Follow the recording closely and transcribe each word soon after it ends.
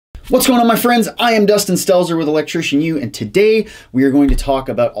What's going on, my friends? I am Dustin Stelzer with Electrician U, and today we are going to talk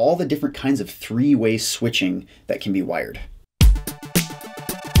about all the different kinds of three-way switching that can be wired.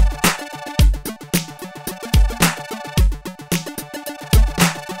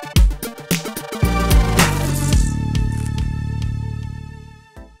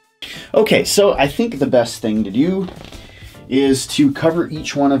 Okay, so I think the best thing to do is to cover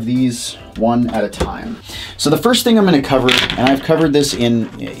each one of these one at a time. So the first thing I'm going to cover, and I've covered this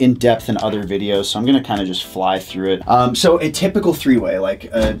in depth in other videos, so I'm going to kind of just fly through it. So a typical three-way, like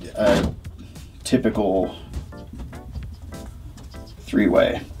a typical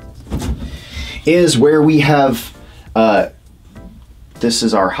three-way, is where we have, this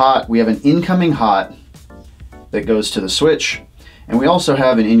is our hot, we have an incoming hot that goes to the switch, and we also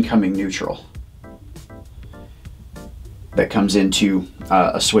have an incoming neutral that comes into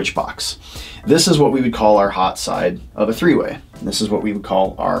a switch box. This is what we would call our hot side of a three-way. This is what we would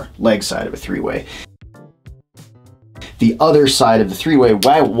call our leg side of a three-way. The other side of the three-way,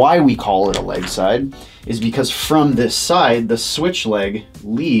 why we call it a leg side, is because from this side, the switch leg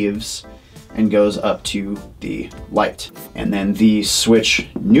leaves and goes up to the light. And then the switch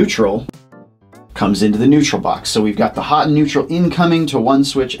neutral comes into the neutral box. So we've got the hot and neutral incoming to one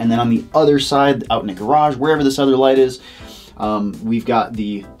switch, and then on the other side, out in the garage, wherever this other light is, we've got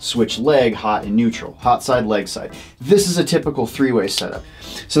the switch leg, hot and neutral, hot side, leg side. This is a typical three-way setup.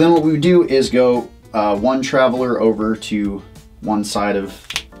 So then what we would do is go one traveler over to one side of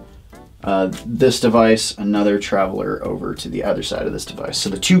this device, another traveler over to the other side of this device. So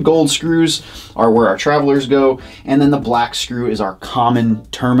the two gold screws are where our travelers go, and then the black screw is our common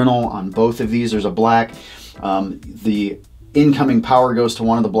terminal on both of these. There's a black. The incoming power goes to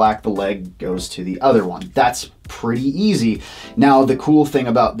one of the black, the leg goes to the other one. That's pretty easy. Now, the cool thing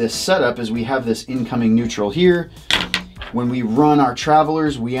about this setup is we have this incoming neutral here. When we run our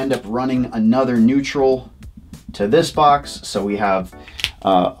travelers, we end up running another neutral to this box, so we have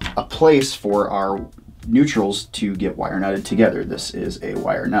a place for our neutrals to get wire nutted together. This is a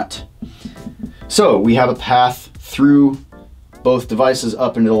wire nut. So we have a path through both devices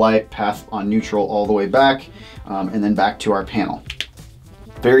up into the light, path on neutral all the way back, and then back to our panel.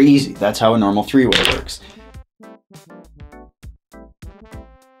 Very easy. That's how a normal three-way works.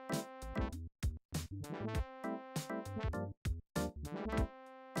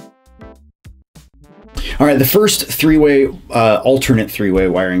 All right, the first three-way, alternate three-way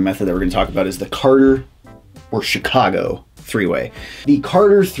wiring method that we're going to talk about is the Carter or Chicago three-way. The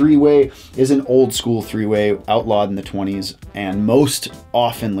Carter three-way is an old school three-way outlawed in the 20s and most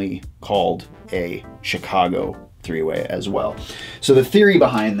oftenly called a Chicago three-way as well. So the theory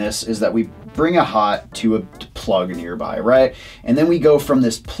behind this is that we bring a hot to a plug nearby, right? And then we go from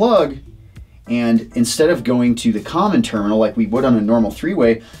this plug, and instead of going to the common terminal like we would on a normal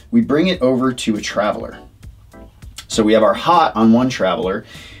three-way, we bring it over to a traveler. So we have our hot on one traveler,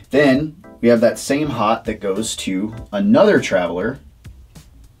 then we have that same hot that goes to another traveler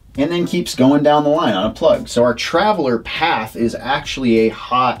and then keeps going down the line on a plug. So our traveler path is actually a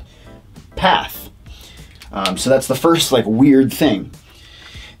hot path. So that's the first like weird thing.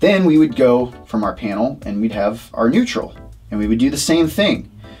 Then we would go from our panel and we'd have our neutral, and we would do the same thing.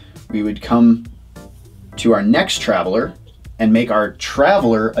 We would come to our next traveler and make our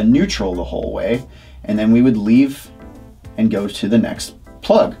traveler a neutral the whole way, and then we would leave and go to the next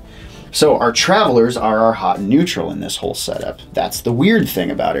plug. So our travelers are our hot and neutral in this whole setup. That's the weird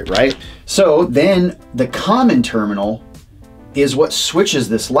thing about it, right? So then the common terminal is what switches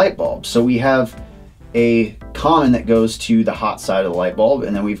this light bulb. So we have a common that goes to the hot side of the light bulb,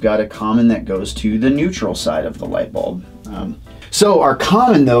 and then we've got a common that goes to the neutral side of the light bulb. So our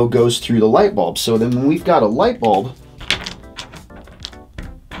common, though, goes through the light bulb. So then when we've got a light bulb,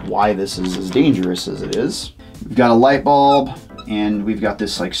 why this is as dangerous as it is, we've got a light bulb and we've got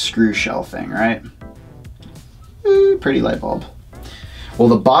this like screw shell thing, right? Pretty light bulb. Well,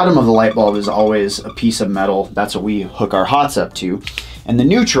 the bottom of the light bulb is always a piece of metal. That's what we hook our hots up to. And the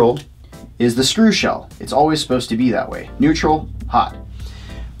neutral is the screw shell. It's always supposed to be that way. Neutral, hot.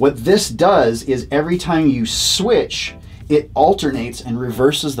 What this does is every time you switch, it alternates and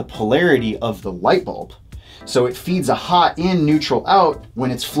reverses the polarity of the light bulb. So it feeds a hot in, neutral out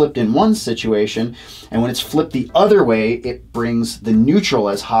when it's flipped in one situation, and when it's flipped the other way, it brings the neutral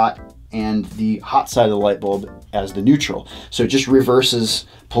as hot and the hot side of the light bulb as the neutral. So it just reverses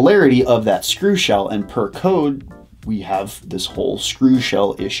polarity of that screw shell, and per code, we have this whole screw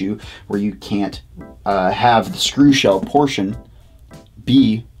shell issue where you can't have the screw shell portion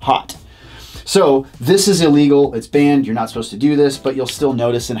be hot. So this is illegal, it's banned, you're not supposed to do this, but you'll still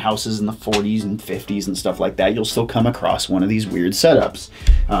notice in houses in the 40s and 50s and stuff like that, you'll still come across one of these weird setups,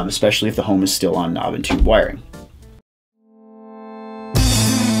 especially if the home is still on knob and tube wiring.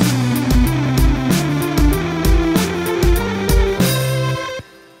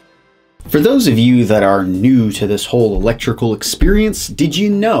 For those of you that are new to this whole electrical experience, did you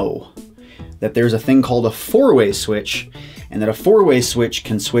know that there's a thing called a four-way switch, and that a four-way switch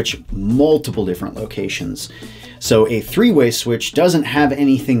can switch multiple different locations? So a three-way switch doesn't have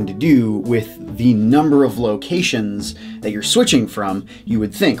anything to do with the number of locations that you're switching from, you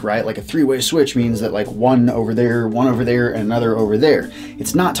would think, right? Like a three-way switch means that like one over there, and another over there.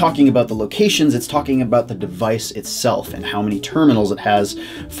 It's not talking about the locations, it's talking about the device itself and how many terminals it has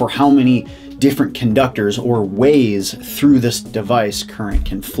for how many different conductors or ways through this device current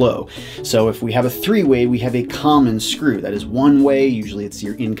can flow. So if we have a three-way, we have a common screw. That is one way, usually it's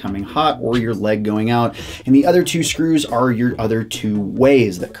your incoming hot or your leg going out, and the other two screws are your other two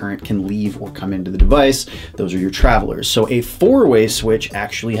ways that current can leave or come into the device. Those are your travelers. So a four-way switch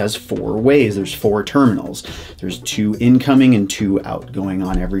actually has four ways. There's four terminals. There's two incoming and two outgoing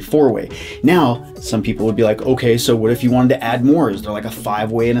on every four-way. Now, some people would be like, okay, so what if you wanted to add more? Is there like a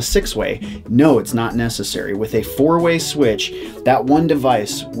five-way and a six-way? No, it's not necessary. With a four-way switch, that one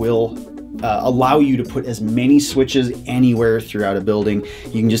device will allow you to put as many switches anywhere throughout a building.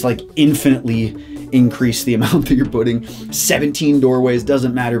 You can just like infinitely increase the amount that you're putting. 17 doorways,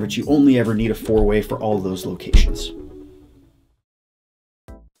 doesn't matter, but you only ever need a four-way for all of those locations.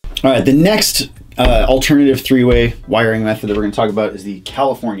 All right, the next alternative three-way wiring method that we're going to talk about is the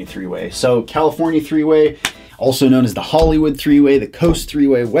California three-way. So California three-way, also known as the Hollywood three-way, the Coast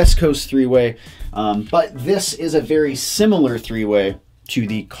three-way, West Coast three-way, but this is a very similar three-way to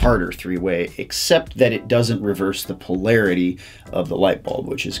the Carter three-way, except that it doesn't reverse the polarity of the light bulb,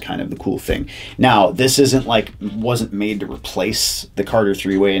 which is kind of the cool thing. Now, this wasn't made to replace the Carter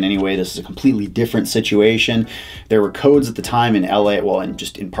three-way in any way. This is a completely different situation. There were codes at the time in LA, well, and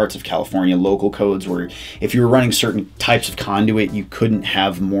just in parts of California, local codes where if you were running certain types of conduit, you couldn't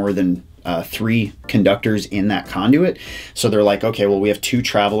have more than 3 conductors in that conduit. So they're like, okay, well, we have 2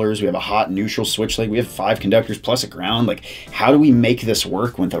 travelers, we have a hot and neutral switch leg, we have 5 conductors plus a ground. Like, how do we make this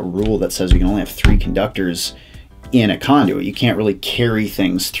work with a rule that says we can only have 3 conductors in a conduit? You can't really carry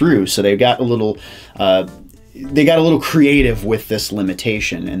things through. So they got a little creative with this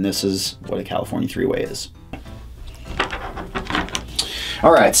limitation, and this is what a California three-way is.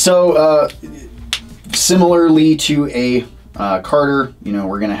 All right, so similarly to a Carter, you know,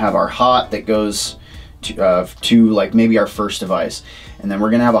 we're going to have our hot that goes to like maybe our first device, and then we're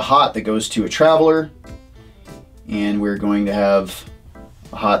going to have a hot that goes to a traveler, and we're going to have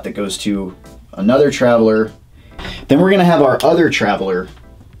a hot that goes to another traveler. Then we're going to have our other traveler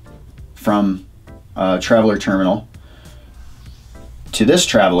from traveler terminal to this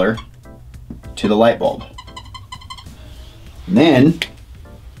traveler to the light bulb. And then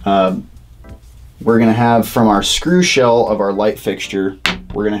we're going to have from our screw shell of our light fixture,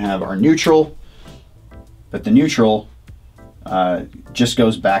 we're going to have our neutral, but the neutral just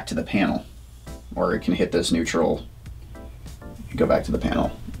goes back to the panel, or it can hit this neutral and go back to the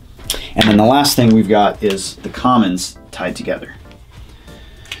panel. And then the last thing we've got is the commons tied together.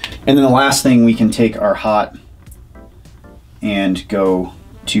 And then the last thing, we can take our hot and go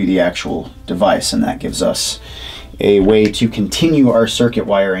to the actual device, and that gives us a way to continue our circuit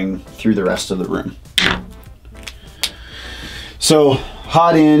wiring through the rest of the room. So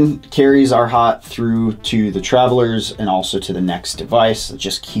hot in carries our hot through to the travelers and also to the next device. It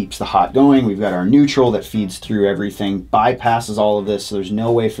just keeps the hot going. We've got our neutral that feeds through everything, bypasses all of this, so there's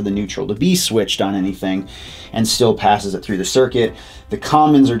no way for the neutral to be switched on anything, and still passes it through the circuit. The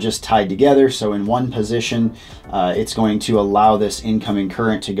commons are just tied together, so in one position, it's going to allow this incoming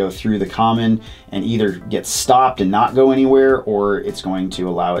current to go through the common and either get stopped and not go anywhere, or it's going to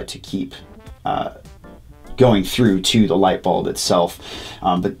allow it to keep going through to the light bulb itself.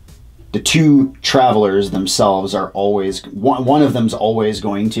 But the 2 travelers themselves are always, one of them's always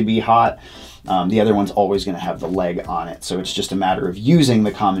going to be hot. The other one's always going to have the leg on it. So it's just a matter of using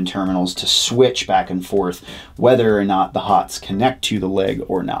the common terminals to switch back and forth whether or not the hots connect to the leg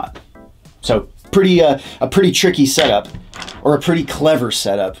or not. So a pretty tricky setup, or a pretty clever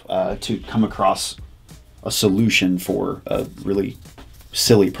setup to come across a solution for a really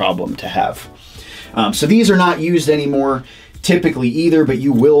silly problem to have. So these are not used anymore typically either, but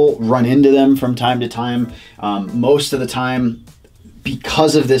you will run into them from time to time. Most of the time,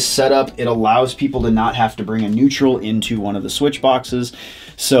 because of this setup, it allows people to not have to bring a neutral into one of the switch boxes.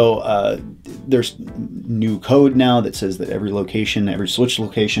 So there's new code now that says that every location, every switch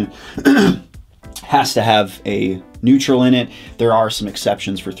location has to have a neutral in it. There are some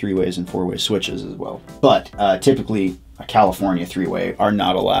exceptions for 3-ways and 4-way switches as well. But typically, a California 3-way are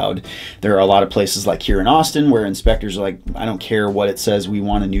not allowed. There are a lot of places like here in Austin where inspectors are like, I don't care what it says, we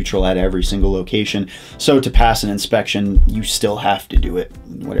want a neutral at every single location. So to pass an inspection, you still have to do it,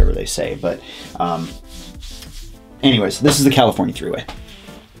 whatever they say. But anyways, this is the California 3-way.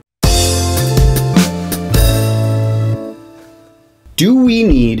 Do we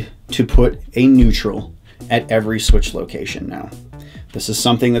need to put a neutral at every switch location now? This is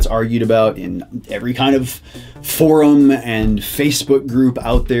something that's argued about in every kind of forum and Facebook group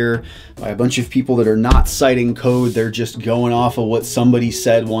out there by a bunch of people that are not citing code. They're just going off of what somebody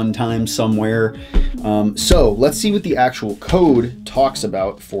said one time somewhere. So let's see what the actual code talks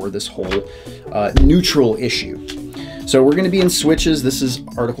about for this whole neutral issue. So we're going to be in switches. This is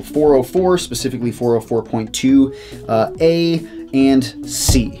Article 404, specifically 404.2 A and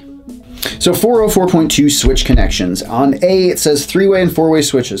C. So 404.2 switch connections. On A, it says 3-way and 4-way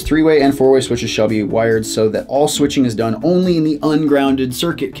switches. 3-way and 4-way switches shall be wired so that all switching is done only in the ungrounded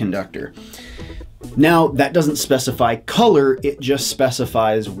circuit conductor. Now, that doesn't specify color, it just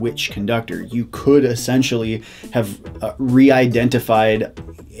specifies which conductor. You could essentially have re-identified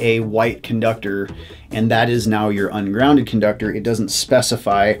a white conductor, and that is now your ungrounded conductor. It doesn't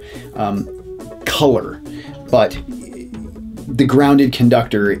specify color, but the grounded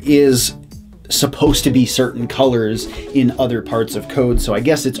conductor is supposed to be certain colors in other parts of code. So I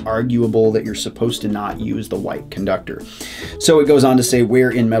guess it's arguable that you're supposed to not use the white conductor. So it goes on to say,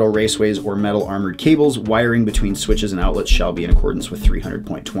 where in metal raceways or metal armored cables, wiring between switches and outlets shall be in accordance with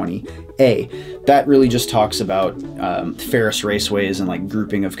 300.20A. That really just talks about ferrous raceways and like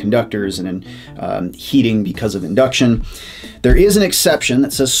grouping of conductors and heating because of induction. There is an exception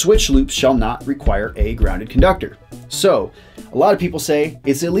that says switch loops shall not require a grounded conductor. So a lot of people say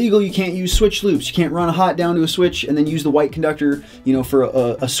it's illegal, you can't use switch loops. You can't run a hot down to a switch and then use the white conductor, you know, for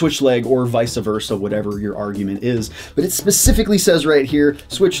a switch leg or vice versa, whatever your argument is. But it specifically says right here,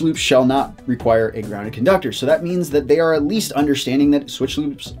 switch loops shall not require a grounded conductor. So that means that they are at least understanding that switch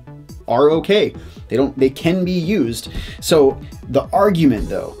loops are okay. They can be used. So the argument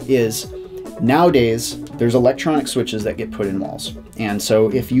though is, nowadays, there's electronic switches that get put in walls. And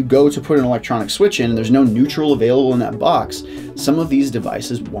so if you go to put an electronic switch in and there's no neutral available in that box, some of these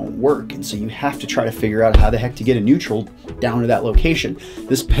devices won't work. And so you have to try to figure out how the heck to get a neutral down to that location.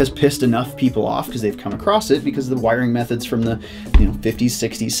 This has pissed enough people off because they've come across it because the wiring methods from the 50s,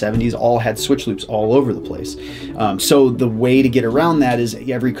 60s, 70s all had switch loops all over the place. So the way to get around that is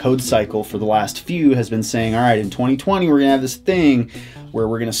every code cycle for the last few has been saying, all right, in 2020, we're gonna have this thing where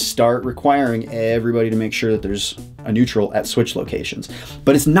we're going to start requiring everybody to make sure that there's a neutral at switch locations.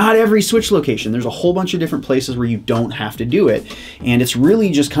 But it's not every switch location. There's a whole bunch of different places where you don't have to do it. And it's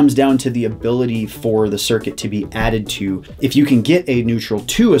really just comes down to the ability for the circuit to be added to. If you can get a neutral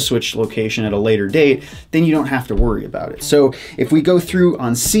to a switch location at a later date, then you don't have to worry about it. So if we go through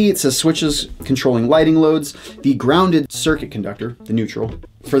on C, it says switches controlling lighting loads. The grounded circuit conductor, the neutral,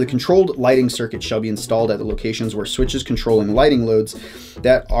 for the controlled lighting circuit shall be installed at the locations where switches controlling lighting loads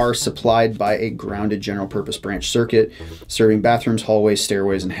that are supplied by a grounded general purpose branch circuit serving bathrooms, hallways,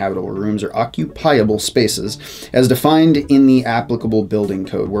 stairways, and habitable rooms or occupiable spaces as defined in the applicable building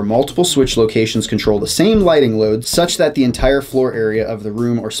code, where multiple switch locations control the same lighting load such that the entire floor area of the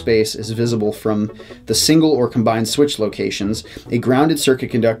room or space is visible from the single or combined switch locations. A grounded circuit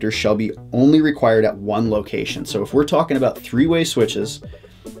conductor shall be only required at one location. So if we're talking about 3-way switches,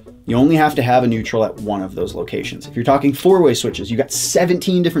 you only have to have a neutral at one of those locations. If you're talking 4-way switches, you got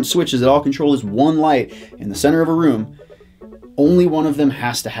 17 different switches that all control this one light in the center of a room. Only one of them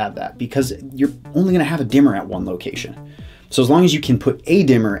has to have that because you're only going to have a dimmer at one location. So as long as you can put a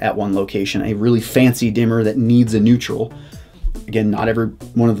dimmer at one location, a really fancy dimmer that needs a neutral, again, not every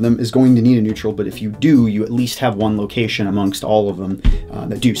one of them is going to need a neutral, but if you do, you at least have one location amongst all of them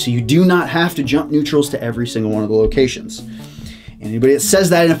that do. So you do not have to jump neutrals to every single one of the locations. Anybody that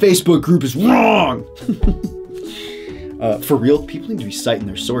says that in a Facebook group is wrong. For real, people need to be citing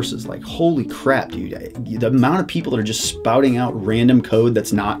their sources. Like, holy crap, dude. The amount of people that are just spouting out random code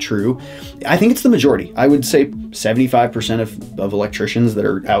that's not true, I think it's the majority. I would say 75% of electricians that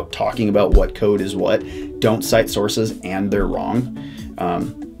are out talking about what code is what don't cite sources and they're wrong.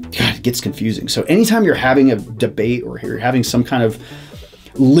 God, it gets confusing. So anytime you're having a debate or you're having some kind of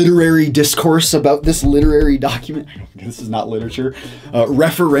literary discourse about this literary document, this is not literature,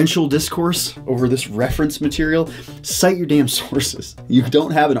 referential discourse over this reference material, cite your damn sources. You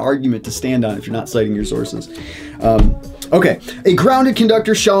don't have an argument to stand on if you're not citing your sources. Okay, a grounded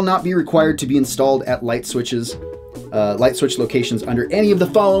conductor shall not be required to be installed at light switch locations under any of the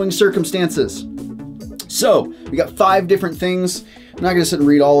following circumstances. So we got 5 different things. I'm not gonna sit and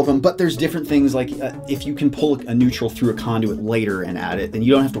read all of them, but there's different things like if you can pull a neutral through a conduit later and add it, then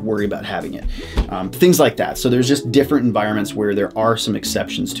you don't have to worry about having it. Things like that. So there's just different environments where there are some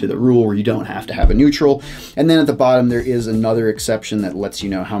exceptions to the rule where you don't have to have a neutral. And then at the bottom, there is another exception that lets you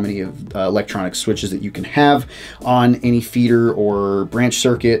know how many of electronic switches that you can have on any feeder or branch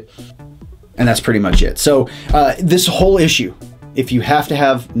circuit. And that's pretty much it. So this whole issue, if you have to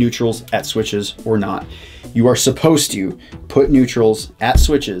have neutrals at switches or not, you are supposed to put neutrals at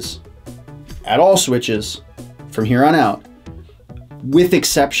switches, at all switches from here on out, with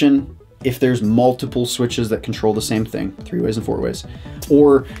exception if there's multiple switches that control the same thing, 3-ways and 4-ways,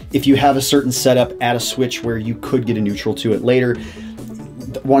 or if you have a certain setup at a switch where you could get a neutral to it later.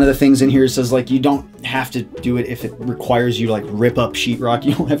 One of the things in here says like you don't have to do it if it requires you to like rip up sheetrock.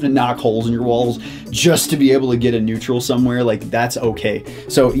 You don't have to knock holes in your walls just to be able to get a neutral somewhere. Like that's okay.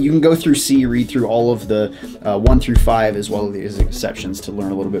 So you can go through C, read through all of the 1 through 5 as well as the exceptions to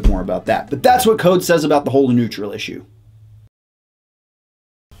learn a little bit more about that. But that's what code says about the whole neutral issue.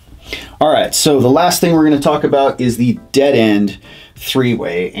 All right, so the last thing we're going to talk about is the dead end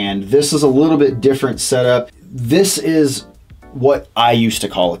 3-way, and this is a little bit different setup. This is what I used to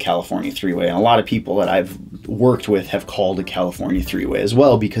call a California 3-way, and a lot of people that I've worked with have called a California 3-way as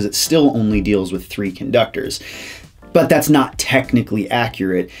well, because it still only deals with 3 conductors. But that's not technically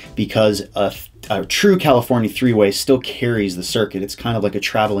accurate, because a true California 3-way still carries the circuit. It's kind of like a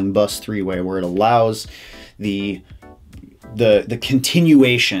traveling bus 3-way where it allows the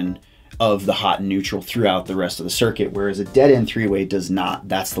continuation of the hot and neutral throughout the rest of the circuit, whereas a dead end 3-way does not.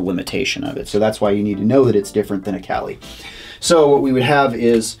 That's the limitation of it. So that's why you need to know that it's different than a Cali. So what we would have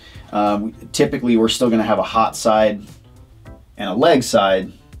is, typically we're still gonna have a hot side and a leg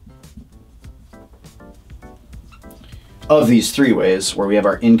side of these 3-ways, where we have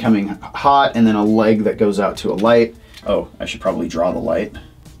our incoming hot and then a leg that goes out to a light. Oh, I should probably draw the light.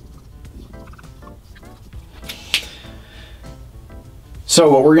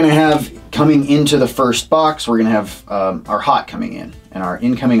 So what we're gonna have coming into the first box, we're gonna have our hot coming in, and our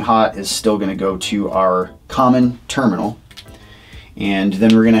incoming hot is still gonna go to our common terminal. And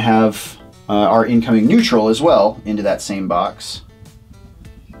then we're gonna have our incoming neutral as well into that same box.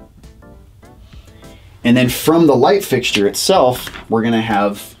 And then from the light fixture itself, we're gonna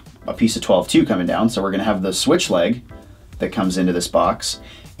have a piece of 12-2 coming down. So we're gonna have the switch leg that comes into this box,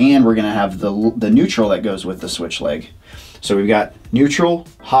 and we're gonna have the neutral that goes with the switch leg. So we've got neutral,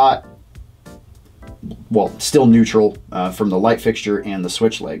 hot, well, still neutral from the light fixture and the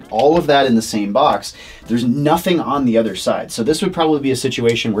switch leg. All of that in the same box. There's nothing on the other side. So this would probably be a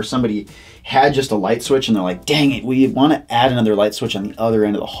situation where somebody had just a light switch and they're like, dang it, we want to add another light switch on the other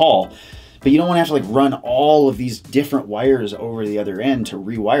end of the hall. But you don't want to have to like run all of these different wires over the other end to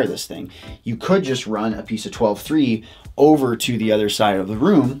rewire this thing. You could just run a piece of 12-3 over to the other side of the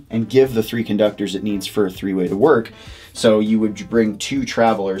room and give the 3 conductors it needs for a 3-way to work. So you would bring 2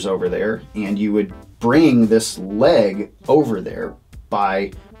 travelers over there, and you would bring this leg over there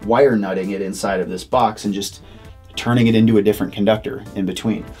by wire nutting it inside of this box and just turning it into a different conductor in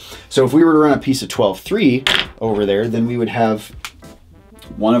between. So if we were to run a piece of 12-3 over there, then we would have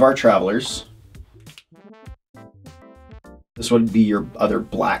one of our travelers. This would be your other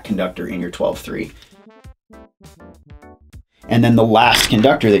black conductor in your 12-3. And then the last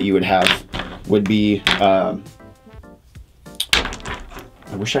conductor that you would have would be, I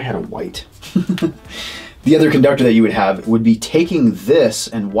wish I had a white. The other conductor that you would have would be taking this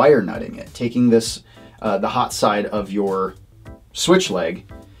and wire nutting it, taking this, the hot side of your switch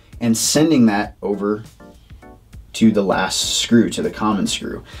leg and sending that over to the last screw, to the common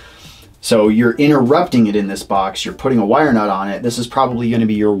screw. So you're interrupting it in this box, you're putting a wire nut on it. This is probably going to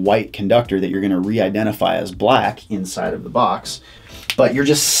be your white conductor that you're going to re-identify as black inside of the box. But you're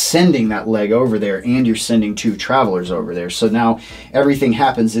just sending that leg over there, and you're sending 2 travelers over there. So now everything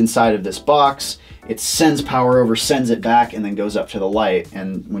happens inside of this box. It sends power over, sends it back, and then goes up to the light.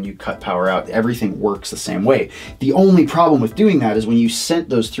 And when you cut power out, everything works the same way. The only problem with doing that is when you sent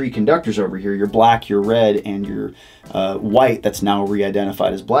those 3 conductors over here, your black, your red, and your white that's now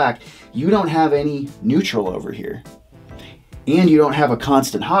re-identified as black, you don't have any neutral over here. And you don't have a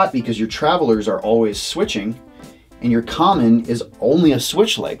constant hot because your travelers are always switching, and your common is only a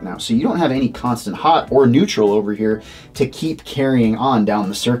switch leg now. So you don't have any constant hot or neutral over here to keep carrying on down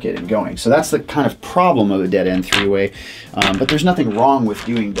the circuit and going. So that's the kind of problem of a dead end 3-way. But there's nothing wrong with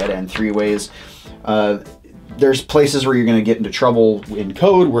doing dead end 3-ways. There's places where you're going to get into trouble in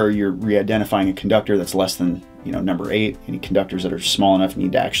code where you're re-identifying a conductor that's less than, you know, number 8. Any conductors that are small enough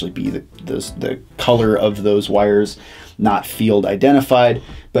need to actually be the color of those wires, not field identified.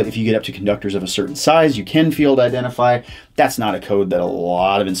 But if you get up to conductors of a certain size, you can field identify. That's not a code that a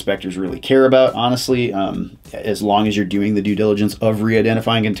lot of inspectors really care about, honestly. As long as you're doing the due diligence of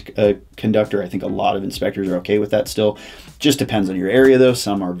re-identifying a conductor, I think a lot of inspectors are okay with that still. Just depends on your area though.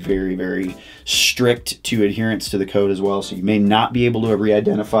 Some are very, very strict to adherence to the code as well. So you may not be able to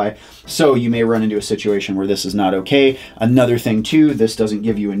re-identify. So you may run into a situation where this is not okay. Another thing too, this doesn't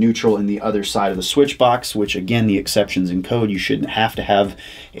give you a neutral in the other side of the switch box, which again, the exceptions in code, you shouldn't have to have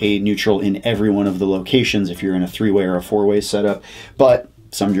a neutral in every one of the locations if you're in a 3-way or a 4-way setup. But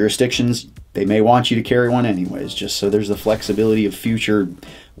some jurisdictions, they may want you to carry one anyways, just so there's the flexibility of future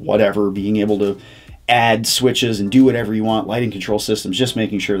whatever, being able to add switches and do whatever you want, lighting control systems, just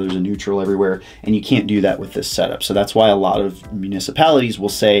making sure there's a neutral everywhere, and you can't do that with this setup. So that's why a lot of municipalities will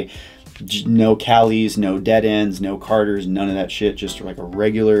say no Calis, no dead ends, no Carters, none of that shit, just like a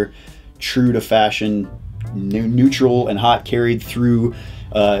regular, true to fashion, neutral and hot carried through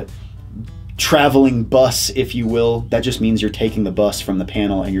traveling bus, if you will. That just means you're taking the bus from the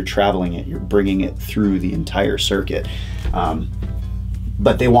panel and you're traveling it, you're bringing it through the entire circuit.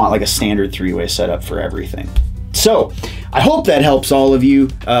 But they want like a standard 3-way setup for everything. So I hope that helps all of you.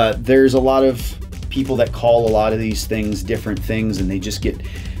 There's a lot of people that call a lot of these things different things and they just get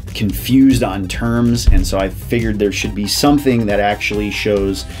confused on terms. And so I figured there should be something that actually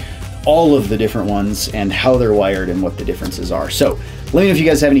shows all of the different ones and how they're wired and what the differences are. So let me know if you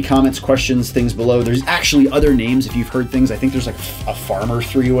guys have any comments, questions, things below. There's actually other names if you've heard things. I think there's like a farmer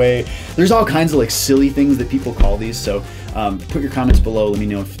 3-way. There's all kinds of like silly things that people call these. So put your comments below. Let me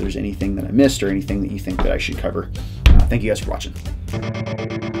know if there's anything that I missed or anything that you think that I should cover. Thank you guys for watching.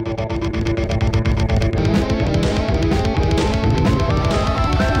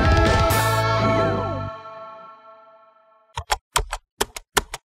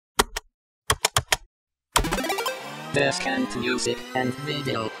 Descant music and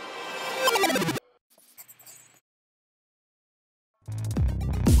video.